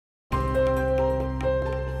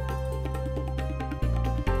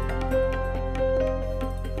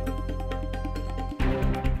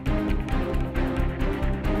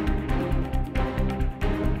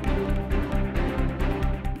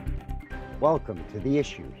Welcome to The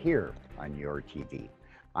Issue here on your TV.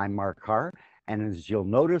 I'm Mark Carr, and as you'll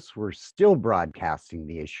notice, we're still broadcasting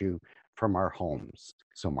The Issue from our homes.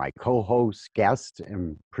 So my co-host, guest,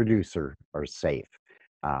 and producer are safe.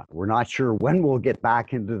 We're not sure when we'll get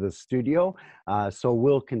back into the studio, so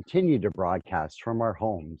we'll continue to broadcast from our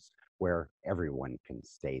homes where everyone can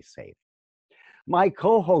stay safe. My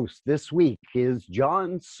co-host this week is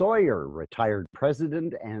John Sawyer, retired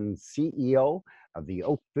president and CEO of the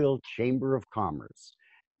Oakville Chamber of Commerce.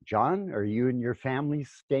 John, are you and your family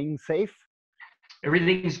staying safe?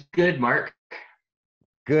 Everything's good, Mark.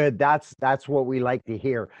 Good. That's what we like to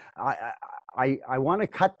hear. I want to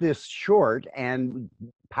cut this short and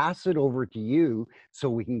pass it over to you so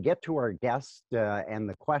we can get to our guest and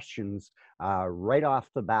the questions right off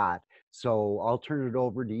the bat. So I'll turn it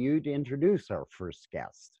over to you to introduce our first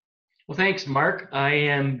guest. Well, thanks, Mark. I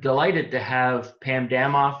am delighted to have Pam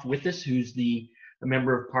Damoff with us, who's a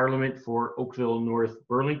member of Parliament for Oakville North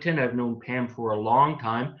Burlington. I've known Pam for a long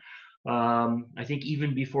time. I think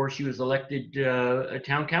even before she was elected a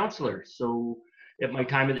town councillor. So at my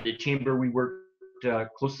time at the Chamber, we worked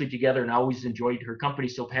closely together and I always enjoyed her company.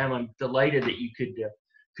 So Pam, I'm delighted that you could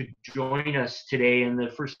join us today. And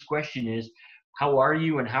the first question is, how are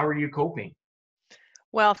you and how are you coping?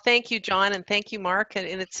 Well, thank you, John, and thank you, Mark.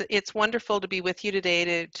 And it's wonderful to be with you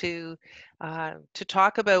today to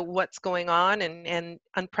talk about what's going on and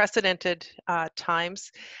unprecedented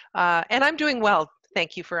times. And I'm doing well.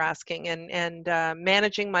 Thank you for asking. And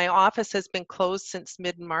managing my office has been closed since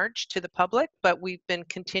mid-March to the public, but we've been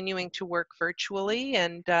continuing to work virtually.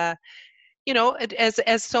 And you know,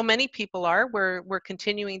 as so many people are, we're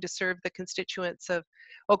continuing to serve the constituents of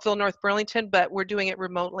Oakville North Burlington, but we're doing it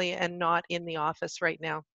remotely and not in the office right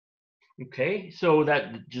now. Okay, so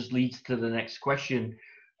that just leads to the next question.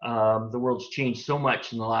 The world's changed so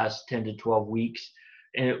much in the last 10 to 12 weeks.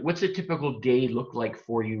 And what's a typical day look like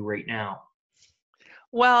for you right now?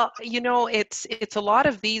 Well, you know, it's a lot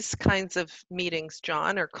of these kinds of meetings,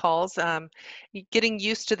 John, or calls. Getting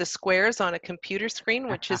used to the squares on a computer screen,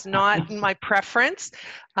 which is not my preference.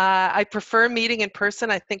 I prefer meeting in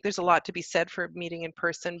person. I think there's a lot to be said for meeting in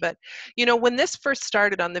person. But, you know, when this first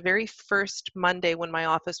started on the very first Monday when my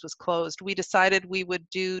office was closed, we decided we would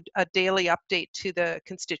do a daily update to the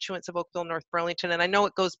constituents of Oakville North Burlington. And I know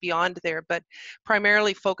it goes beyond there, but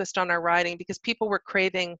primarily focused on our riding because people were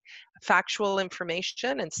craving factual information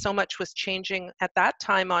and so much was changing at that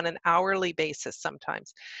time on an hourly basis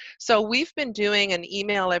sometimes. So we've been doing an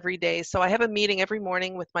email every day. So I have a meeting every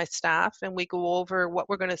morning with my staff and we go over what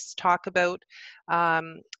we're going to talk about.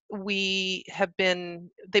 They've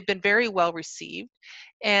been very well received.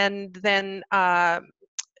 And then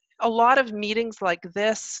a lot of meetings like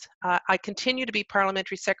this, I continue to be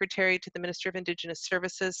Parliamentary Secretary to the Minister of Indigenous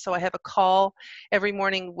Services, so I have a call every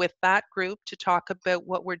morning with that group to talk about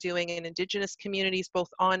what we're doing in Indigenous communities, both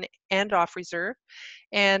on and off reserve.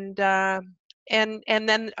 And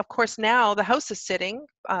then, of course, now the House is sitting,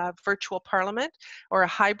 virtual Parliament, or a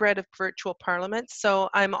hybrid of virtual Parliament. So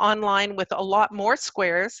I'm online with a lot more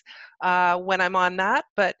squares when I'm on that.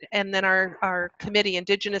 And then our committee,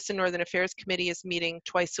 Indigenous and Northern Affairs Committee, is meeting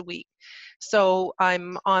twice a week. So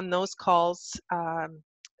I'm on those calls,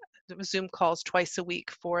 Zoom calls twice a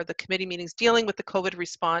week for the committee meetings dealing with the COVID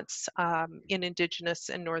response in Indigenous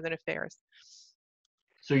and Northern Affairs.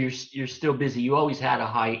 So you're still busy. You always had a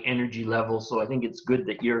high energy level, so I think it's good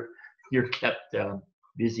that you're kept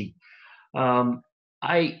busy.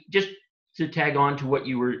 I just to tag on to what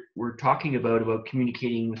you were talking about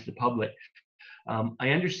communicating with the public. I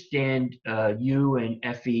understand you and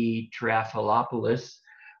Effie Terafalopoulos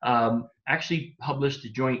actually published a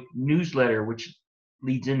joint newsletter, which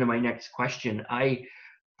leads into my next question. I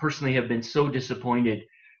personally have been so disappointed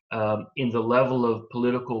in the level of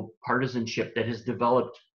political partisanship that has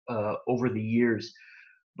developed over the years.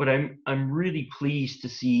 But I'm really pleased to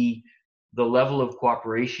see the level of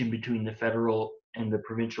cooperation between the federal and the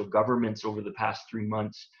provincial governments over the past 3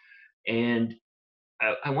 months. And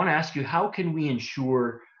I want to ask you, how can we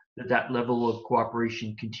ensure that level of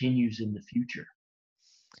cooperation continues in the future?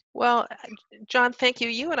 Well, John, thank you.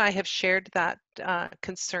 You and I have shared that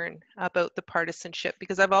concern about the partisanship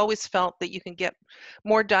because I've always felt that you can get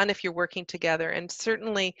more done if you're working together. And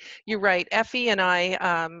certainly, you're right. Effie and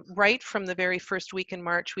I, right from the very first week in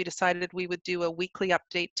March, we decided we would do a weekly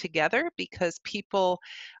update together because people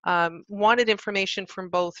wanted information from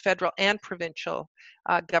both federal and provincial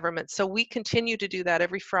governments. So we continue to do that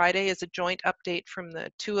every Friday as a joint update from the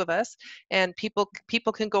two of us. And people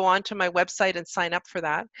can go on to my website and sign up for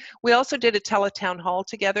that. We also did a teletown hall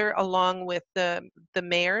together along with the the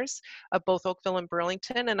mayors of both Oakville and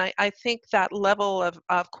Burlington. And I think that level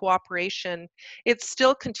of cooperation, it's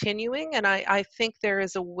still continuing. And I think there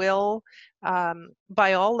is a will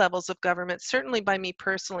by all levels of government, certainly by me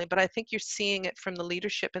personally, but I think you're seeing it from the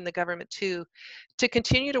leadership in the government too, to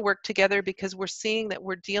continue to work together, because we're seeing that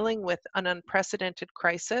we're dealing with an unprecedented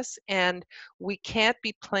crisis and we can't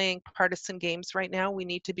be playing partisan games right now. We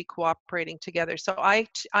need to be cooperating together. So I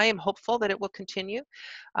am hopeful that it will continue.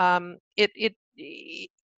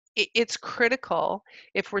 It's critical,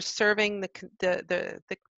 if we're serving the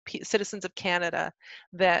citizens of Canada,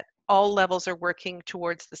 that all levels are working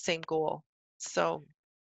towards the same goal. So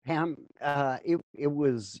Pam, it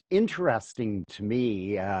was interesting to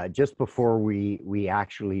me just before we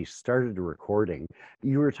actually started recording.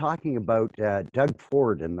 You were talking about Doug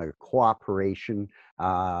Ford and the cooperation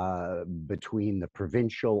between the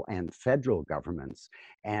provincial and federal governments,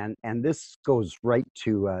 and this goes right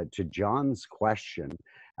to John's question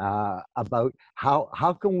about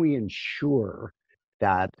how can we ensure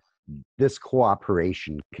that this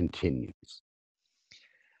cooperation continues.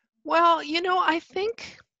 well, I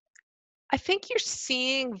think you're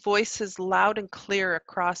seeing voices loud and clear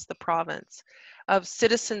across the province of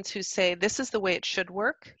citizens who say this is the way it should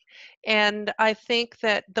work. And I think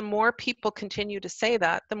that the more people continue to say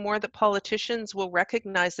that, the more that politicians will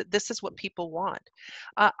recognize that this is what people want.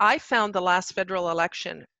 I found the last federal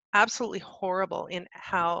election absolutely horrible in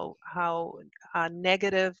how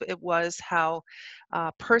negative it was, how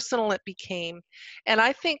personal it became, and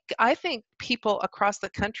I think people across the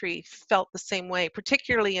country felt the same way,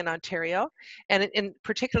 particularly in Ontario, and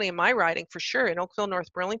particularly in my riding for sure. In Oakville,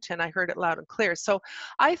 North Burlington, I heard it loud and clear. So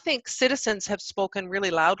I think citizens have spoken really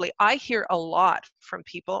loudly. I hear a lot from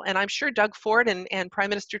people, and I'm sure Doug Ford and Prime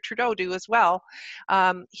Minister Trudeau do as well,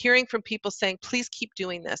 hearing from people saying, please keep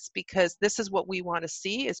doing this, because this is what we want to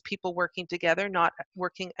see, is people working together, not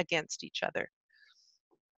working against each other.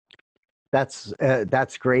 That's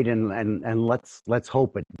great, and let's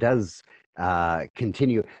hope it does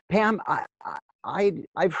continue. Pam,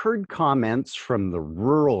 I've heard comments from the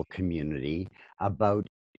rural community about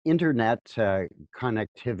internet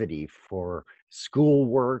connectivity for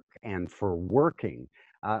schoolwork and for working.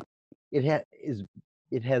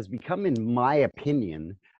 It has become, in my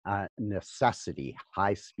opinion, necessity,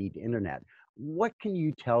 high-speed internet. What can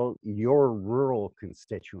you tell your rural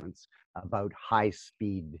constituents about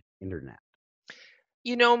high-speed internet?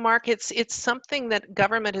 Mark, it's something that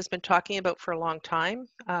government has been talking about for a long time,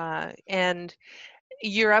 and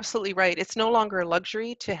you're absolutely right. It's no longer a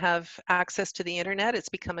luxury to have access to the internet. It's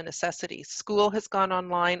become a necessity. School has gone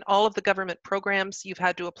online. All of the government programs, you've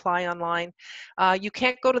had to apply online. You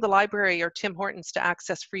can't go to the library or Tim Hortons to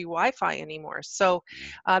access free Wi-Fi anymore. So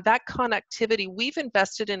that connectivity, we've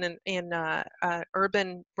invested in an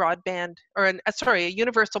urban broadband, or a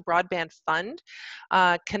universal broadband fund.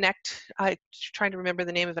 I'm trying to remember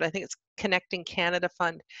the name of it. I think it's Connecting Canada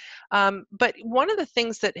Fund. But one of the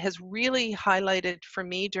things that has really highlighted for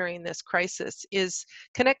me during this crisis is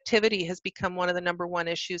connectivity has become one of the #1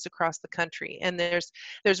 issues across the country. And there's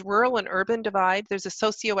rural and urban divide. There's a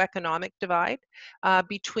socioeconomic divide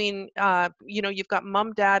between, you've got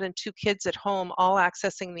mom, dad, and 2 kids at home all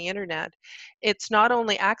accessing the internet. It's not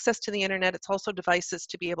only access to the internet, it's also devices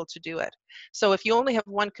to be able to do it. So if you only have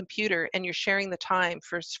one computer and you're sharing the time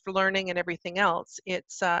for learning and everything else,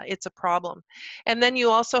 it's a problem. And then you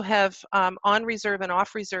also have on reserve and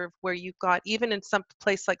off reserve, where you've got, even in some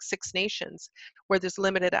place like Six Nations, where there's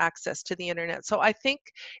limited access to the internet. So I think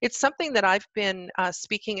it's something that I've been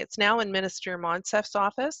speaking. It's now in Minister Monsef's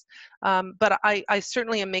office, but I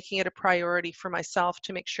certainly am making it a priority for myself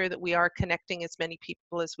to make sure that we are connecting as many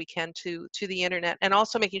people as we can to the internet, and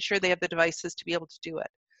also making sure they have the devices to be able to do it.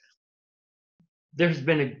 There's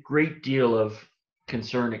been a great deal of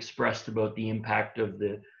concern expressed about the impact of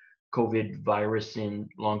the COVID virus in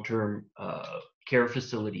long-term care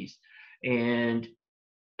facilities. And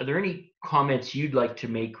are there any comments you'd like to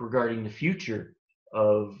make regarding the future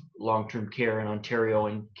of long-term care in Ontario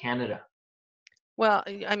and Canada? Well,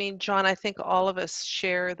 I mean, John, I think all of us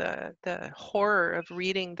share the horror of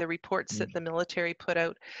reading the reports that the military put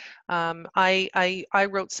out. I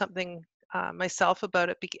wrote something myself about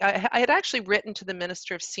it. I had actually written to the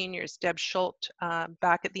Minister of Seniors, Deb Schultz,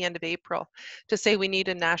 back at the end of April, to say we need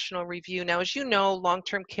a national review. Now, as you know,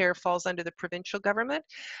 long-term care falls under the provincial government,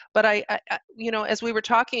 but as we were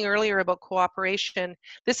talking earlier about cooperation,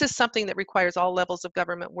 this is something that requires all levels of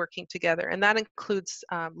government working together, and that includes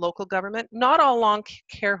local government. Not all long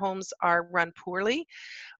care homes are run poorly,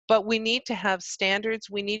 but we need to have standards.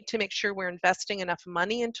 We need to make sure we're investing enough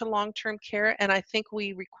money into long-term care, and I think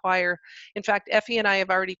we require, in fact, Effie and I have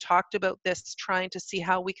already talked about this, trying to see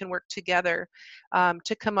how we can work together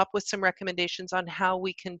to come up with some recommendations on how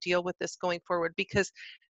we can deal with this going forward, because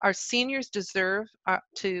our seniors deserve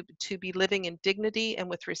to be living in dignity and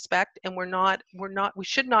with respect, and we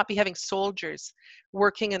should not be having soldiers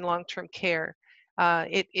working in long-term care.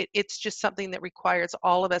 It's just something that requires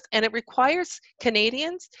all of us, and it requires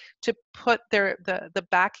Canadians to put the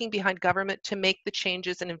backing behind government to make the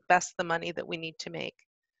changes and invest the money that we need to make.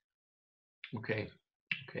 Okay.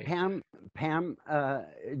 Pam,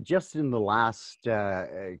 just in the last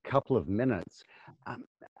couple of minutes,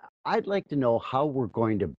 I'd like to know how we're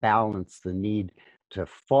going to balance the need to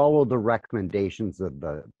follow the recommendations of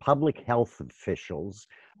the public health officials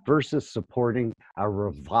versus supporting a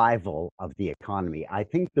revival of the economy. I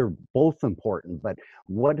think they're both important, but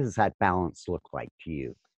what does that balance look like to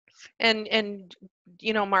you? And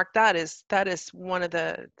you know, Mark, that is one of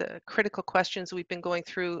the critical questions we've been going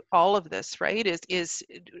through all of this, right? Is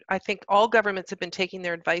I think all governments have been taking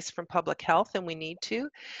their advice from public health, and we need to,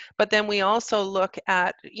 but then we also look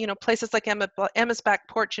at, you know, places like Emma's Back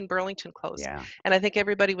Porch in Burlington closed, Yeah. and I think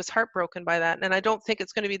everybody was heartbroken by that, and I don't think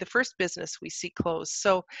it's going to be the first business we see closed.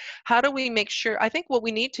 So how do we make sure? I think what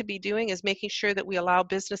we need to be doing is making sure that we allow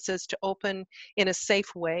businesses to open in a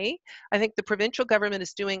safe way. I think the provincial government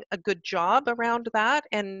is doing a good job around that,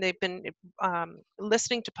 and they've been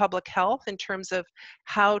listening to public health in terms of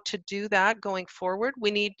how to do that going forward.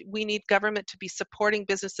 We need government to be supporting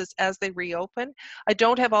businesses as they reopen. I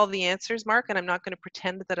don't have all the answers, Mark, and I'm not going to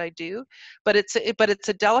pretend that I do, but it's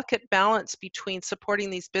a delicate balance between supporting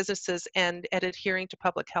these businesses and adhering to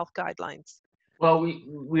public health guidelines. Well,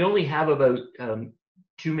 we only have about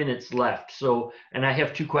 2 minutes left, so, and I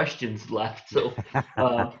have 2 questions left. So,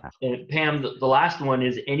 Pam, the last one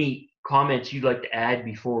is any comments you'd like to add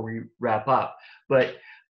before we wrap up. But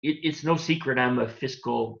it's no secret I'm a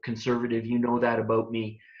fiscal conservative. You know that about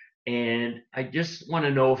me. And I just want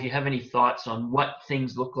to know if you have any thoughts on what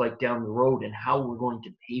things look like down the road and how we're going to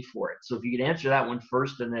pay for it. So if you could answer that one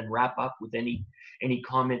first and then wrap up with any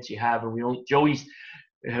comments you have. And Joey's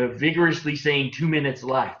vigorously saying 2 minutes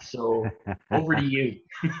left. So over to you.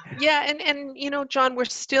 Yeah, and you know, John, we're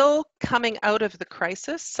still coming out of the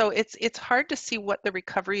crisis, so it's hard to see what the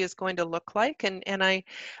recovery is going to look like. And I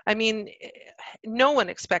mean, no one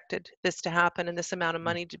expected this to happen and this amount of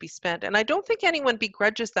money to be spent. And I don't think anyone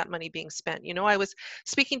begrudges that money being spent. You know, I was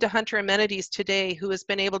speaking to Hunter Amenities today, who has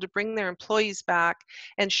been able to bring their employees back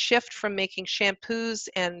and shift from making shampoos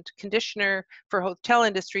and conditioner for hotel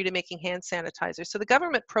industry to making hand sanitizer. So the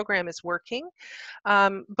government program is working.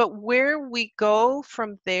 But where we go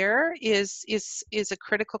from there is a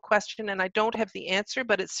critical question, and I don't have the answer,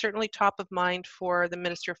 but it's certainly top of mind for the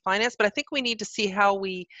Minister of Finance. But I think we need to see how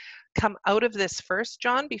we come out of this first,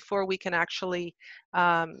 John, before we can actually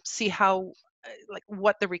see how, like,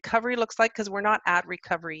 what the recovery looks like, because we're not at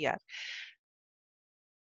recovery yet.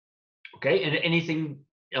 Okay, and anything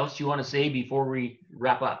else you want to say before we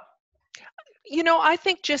wrap up? You know, I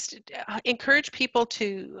think just encourage people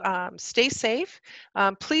to stay safe.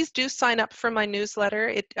 Please do sign up for my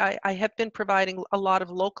newsletter. I have been providing a lot of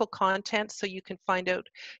local content, so you can find out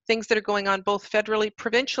things that are going on both federally,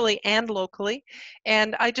 provincially, and locally.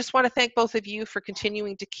 And I just want to thank both of you for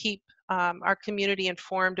continuing to keep our community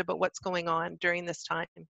informed about what's going on during this time.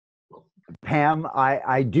 Pam,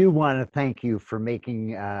 I do want to thank you for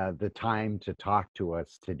making the time to talk to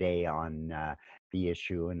us today on the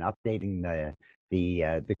issue and updating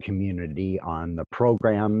the community on the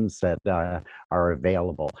programs that are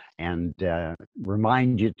available, and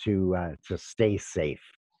remind you to stay safe.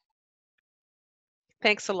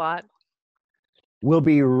 Thanks a lot. We'll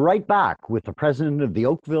be right back with the president of the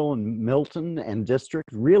Oakville and Milton and District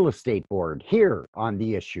Real Estate Board here on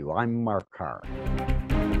The Issue. I'm Mark Carr.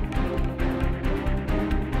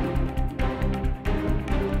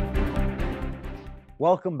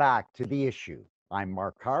 Welcome back to The Issue. I'm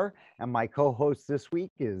Mark Carr, and my co-host this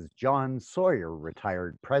week is John Sawyer,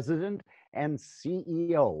 retired president and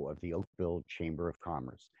CEO of the Oakville Chamber of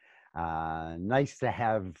Commerce. Nice to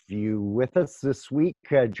have you with us this week,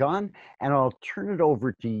 John, and I'll turn it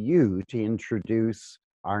over to you to introduce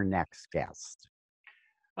our next guest.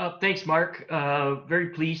 Thanks, Mark. Very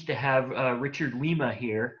pleased to have Richard Lima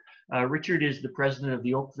here. Richard is the president of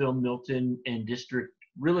the Oakville, Milton, and District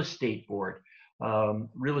Real Estate Board.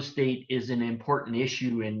 Real estate is an important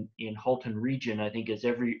issue in Halton region, I think, as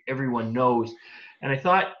everyone knows. And I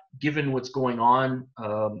thought, given what's going on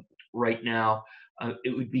right now,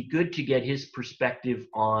 it would be good to get his perspective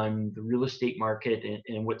on the real estate market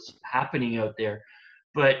and what's happening out there.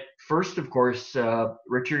 But first, of course,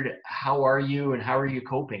 Richard, how are you and how are you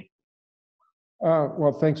coping?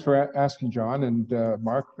 Well, thanks for asking, John and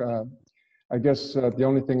Mark. I guess the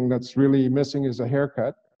only thing that's really missing is a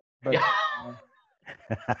haircut. But,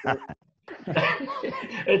 Yeah.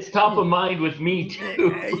 It's top of mind with me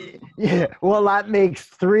too. Yeah, well, that makes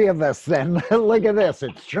three of us then. Look at this;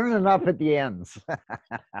 it's turning up at the ends.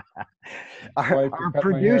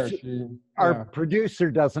 our producer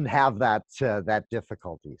doesn't have that that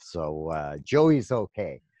difficulty, so Joey's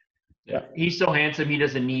okay. Yeah, he's so handsome he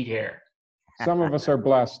doesn't need hair. Some of us are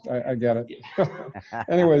blessed. I get it.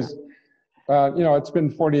 Anyways, you know, it's been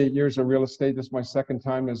 48 years of real estate. This is my second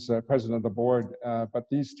time as president of the board, but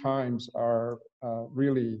these times are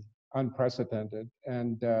really unprecedented.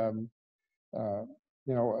 And, you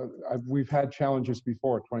know, we've had challenges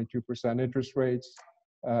before, 22% interest rates.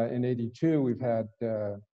 In 82, we've had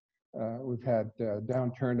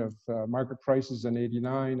downturn of market prices in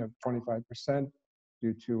 89 of 25%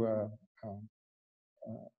 due to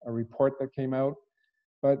a report that came out.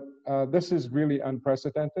 But this is really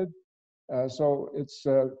unprecedented. So it's,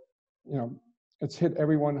 you know, it's hit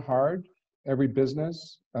everyone hard, every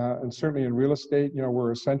business, and certainly in real estate, you know,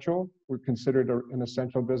 we're essential. We're considered an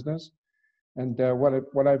essential business. And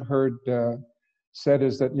what I've heard said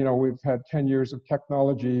is that, you know, we've had 10 years of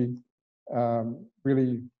technology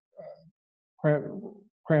really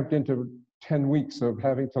cramped into 10 weeks of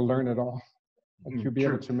having to learn it all and to be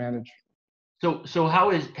able to manage. So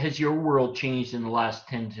how has your world changed in the last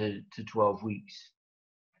 10 to 12 weeks?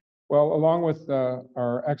 Well, along with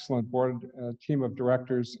our excellent board team of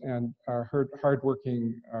directors and our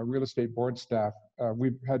hardworking real estate board staff,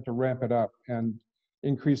 we've had to ramp it up and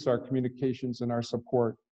increase our communications and our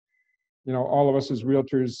support. You know, all of us as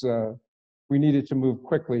realtors, we needed to move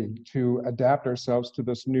quickly to adapt ourselves to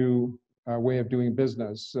this new way of doing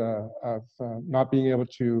business, of not being able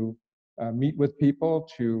to meet with people,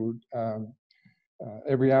 to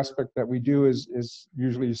every aspect that we do is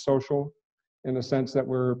usually social in the sense that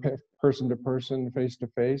we're person to person, face to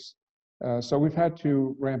face. So we've had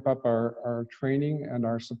to ramp up our training and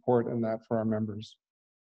our support in that for our members.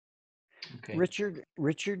 Okay.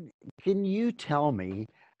 Richard, can you tell me,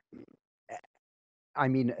 I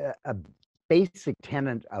mean, a basic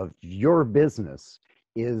tenet of your business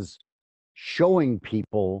is showing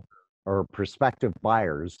people or prospective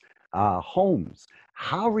buyers homes.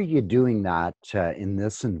 How are you doing that in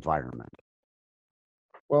this environment?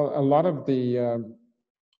 Well, a lot of the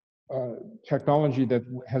technology that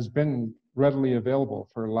has been readily available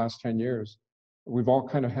for the last 10 years, we've all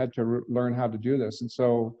kind of had to learn how to do this. And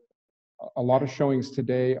so a lot of showings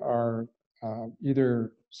today are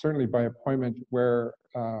either certainly by appointment where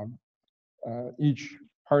each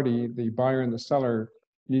party, the buyer and the seller,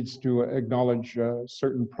 needs to acknowledge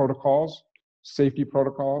certain protocols, safety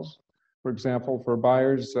protocols. For example, for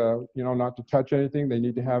buyers, you know, not to touch anything, they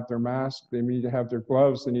need to have their mask, they need to have their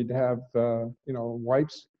gloves, they need to have, you know,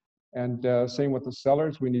 wipes. And same with the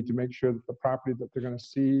sellers, we need to make sure that the property that they're going to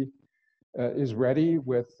see is ready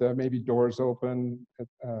with maybe doors open,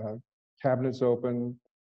 cabinets open.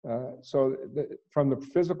 So from the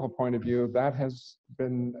physical point of view, that has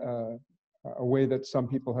been a way that some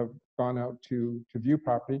people have gone out to view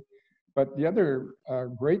property. But the other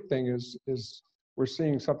great thing is we're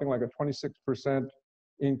seeing something like a 26%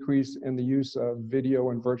 increase in the use of video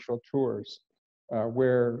and virtual tours,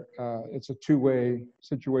 where it's a two-way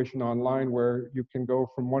situation online where you can go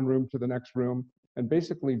from one room to the next room and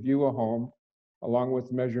basically view a home along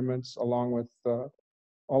with measurements, along with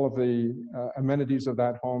all of the amenities of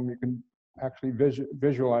that home. You can actually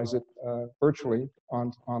visualize it virtually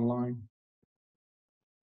online.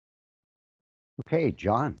 Okay,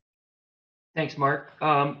 John. Thanks, Mark.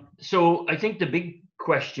 So I think the big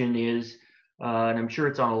question is, and I'm sure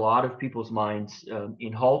it's on a lot of people's minds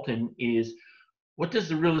in Halton, is what does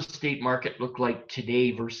the real estate market look like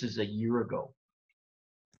today versus a year ago?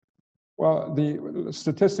 Well, the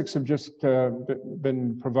statistics have just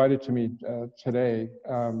been provided to me today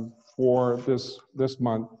for this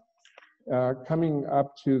month. Coming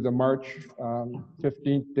up to the March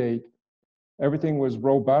 15th date, everything was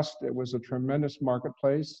robust. It was a tremendous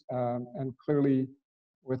marketplace, and clearly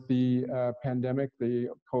with the pandemic, the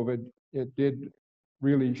COVID, it did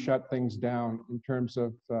really shut things down in terms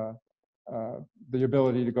of the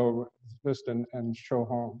ability to go list and show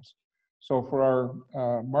homes. So for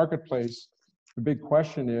our marketplace, the big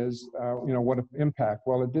question is, you know, what impact?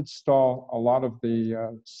 Well, it did stall a lot of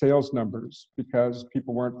the sales numbers because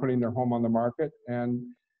people weren't putting their home on the market, and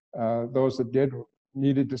those that did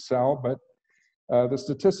needed to sell. But the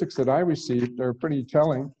statistics that I received are pretty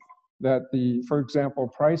telling. that for example,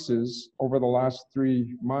 prices over the last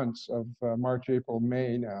 3 months of March, April,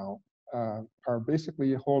 May now are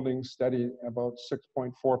basically holding steady, about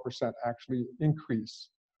 6.4% actually increase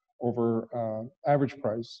over average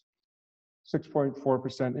price,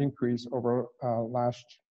 6.4% increase over last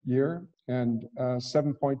year, and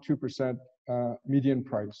 7.2% median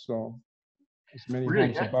price. So as many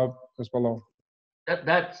Really, homes above as below.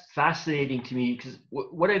 that's fascinating to me, because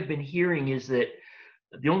what I've been hearing is that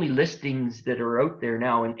the only listings that are out there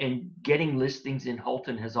now, and getting listings in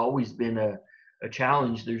Halton has always been a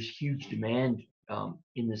challenge. There's huge demand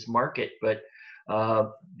in this market, but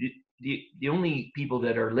the only people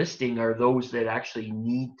that are listing are those that actually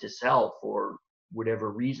need to sell for whatever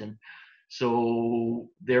reason. So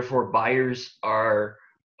therefore, buyers are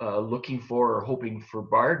looking for or hoping for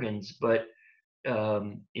bargains. But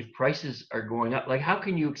if prices are going up, like, how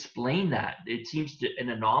can you explain that? It seems an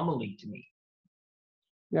anomaly to me.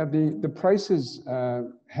 Yeah, the prices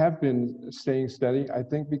have been staying steady, I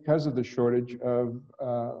think, because of the shortage of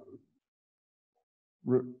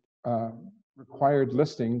required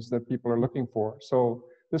listings that people are looking for. So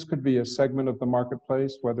this could be a segment of the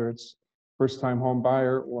marketplace, whether it's first-time home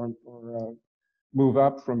buyer or move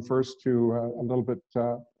up from first to a little bit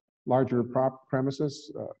larger premises.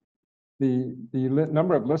 The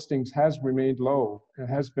number of listings has remained low. It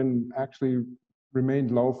has been actually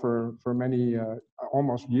remained low for many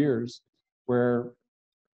almost years, where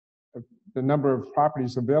the number of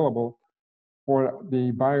properties available for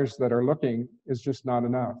the buyers that are looking is just not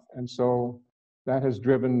enough. And so that has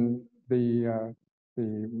driven the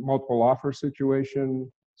multiple offer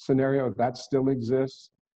scenario that still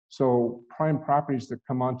exists. So prime properties that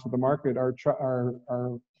come onto the market are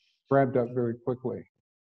grabbed up very quickly.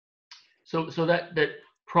 So that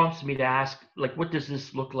prompts me to ask, like, what does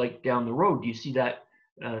this look like down the road? Do you see that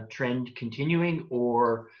trend continuing,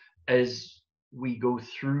 or as we go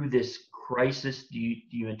through this crisis, do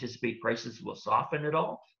you anticipate prices will soften at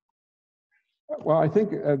all? Well, I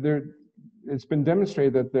think it's been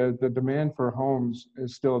demonstrated that the demand for homes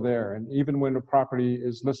is still there. And even when a property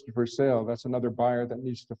is listed for sale, that's another buyer that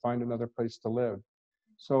needs to find another place to live.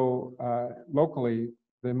 So locally,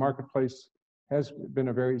 the marketplace has been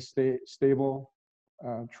a very stable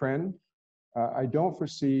trend. I don't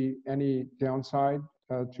foresee any downside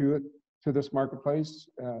to this marketplace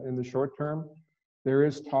in the short term. There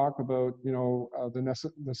is talk about, the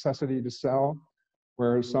necessity to sell,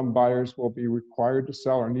 where some buyers will be required to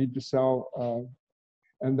sell or need to sell,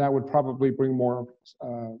 and that would probably bring more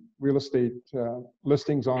real estate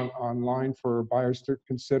listings online for buyers to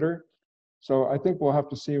consider. So I think we'll have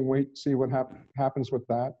to see what happens with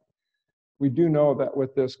that. We do know that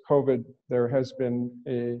with this COVID, there has been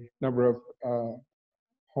a number of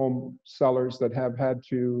home sellers that have had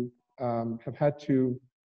to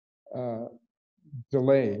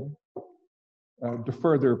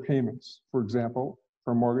defer their payments, for example,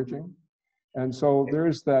 for mortgaging. And so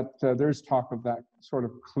there's talk of that sort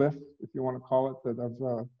of cliff, if you want to call it, that of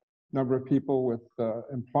a number of people with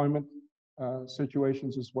employment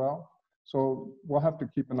situations as well. So we'll have to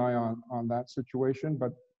keep an eye on that situation.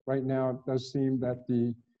 But right now, it does seem that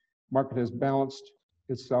the market has balanced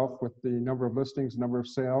itself with the number of listings, number of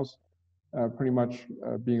sales, pretty much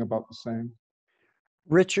being about the same.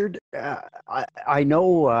 Richard, I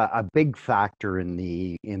know a big factor in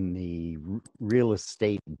the real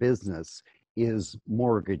estate business is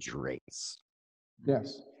mortgage rates.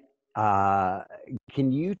 Yes.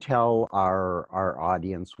 Can you tell our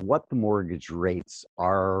audience what the mortgage rates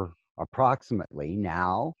are approximately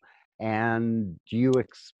now, and do you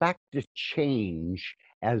expect to change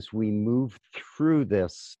as we move through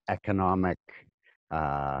this economic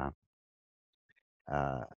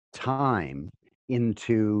time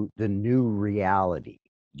into the new reality?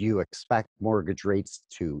 Do you expect mortgage rates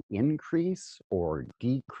to increase or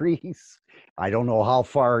decrease? I don't know how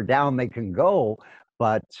far down they can go,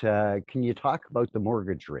 but can you talk about the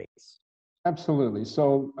mortgage rates? Absolutely.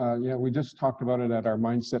 So, we just talked about it at our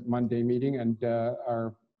Mindset Monday meeting, and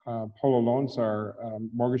our Polo Loans, our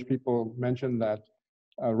mortgage people mentioned that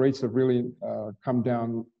rates have really come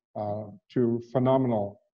down to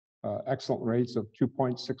phenomenal, excellent rates of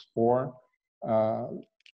 2.64,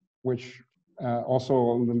 which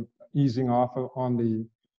also easing off on the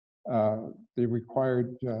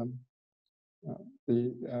required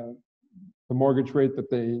the mortgage rate that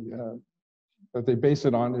they base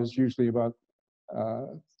it on is usually about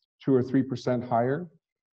 2 or 3% higher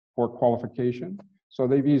for qualification. So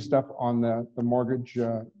they've eased up on the mortgage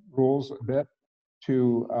rules a bit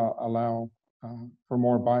to allow for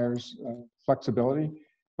more buyers flexibility.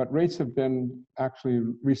 But rates have been actually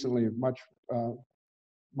recently much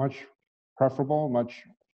preferable, much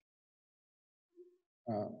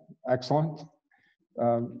excellent.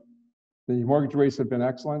 The mortgage rates have been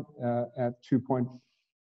excellent at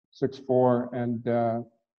 2.64, and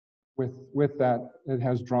with that, it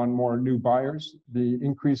has drawn more new buyers. The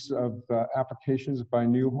increase of applications by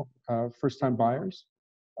new first-time buyers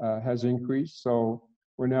has increased, so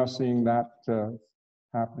we're now seeing that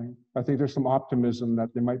happening. I think there's some optimism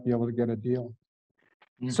that they might be able to get a deal.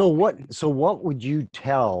 So what would you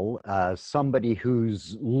tell somebody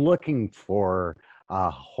who's looking for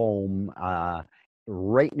a home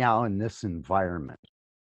right now in this environment?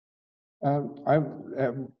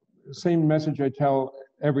 Same message I tell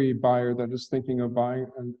every buyer that is thinking of buying,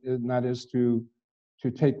 and that is to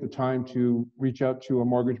take the time to reach out to a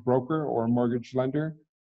mortgage broker or a mortgage lender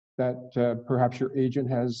that perhaps your agent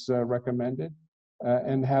has recommended,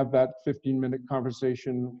 and have that 15-minute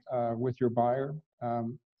conversation with your buyer.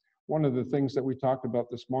 One of the things that we talked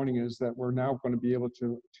about this morning is that we're now going to be able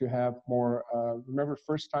to have more, remember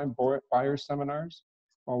first-time buyer seminars?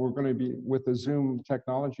 Well, we're going to be, with the Zoom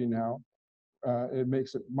technology now, it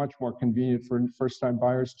makes it much more convenient for first-time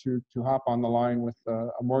buyers to hop on the line with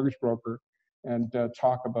a mortgage broker and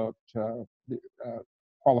talk about the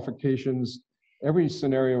qualifications. Every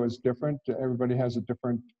scenario is different. Everybody has a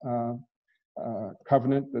different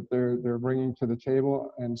covenant that they're bringing to the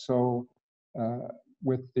table, and so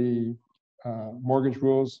with the mortgage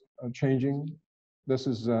rules changing, this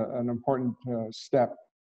is an important step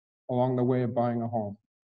along the way of buying a home.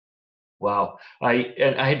 Wow. I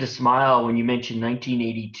had to smile when you mentioned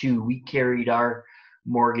 1982. We carried our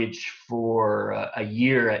mortgage for a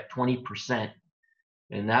year at 20%.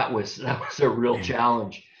 And that was a real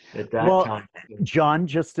challenge at that time. John,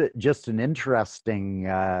 just an interesting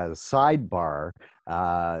sidebar.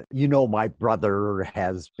 You know, my brother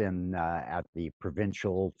has been at the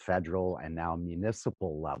provincial, federal, and now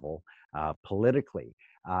municipal level politically.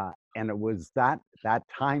 And it was that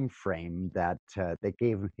time frame that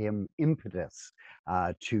gave him impetus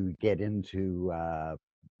to get into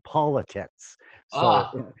politics.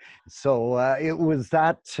 So it was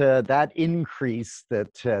that increase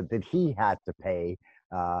that he had to pay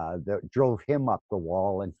that drove him up the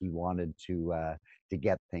wall, and he wanted to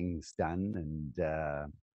get things done,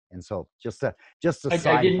 and so just a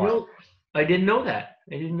sidebar. I didn't know that.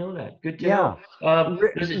 Good to know.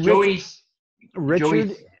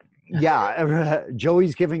 Richard, yeah,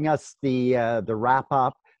 Joey's giving us the wrap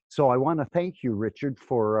up. So I want to thank you, Richard,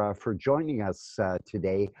 for joining us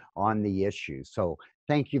today on the issue. So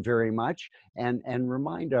thank you very much, and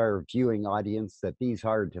remind our viewing audience that these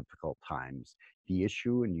are difficult times. The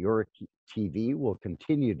Issue and Your TV will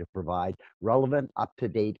continue to provide relevant,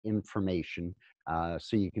 up-to-date information.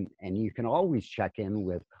 So you can always check in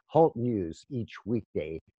with Halt News each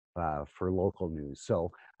weekday for local news.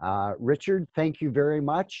 So Richard, thank you very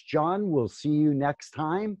much. John, we'll see you next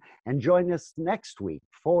time, and join us next week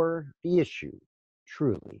for The Issue,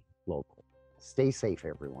 truly local. Stay safe,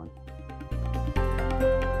 everyone.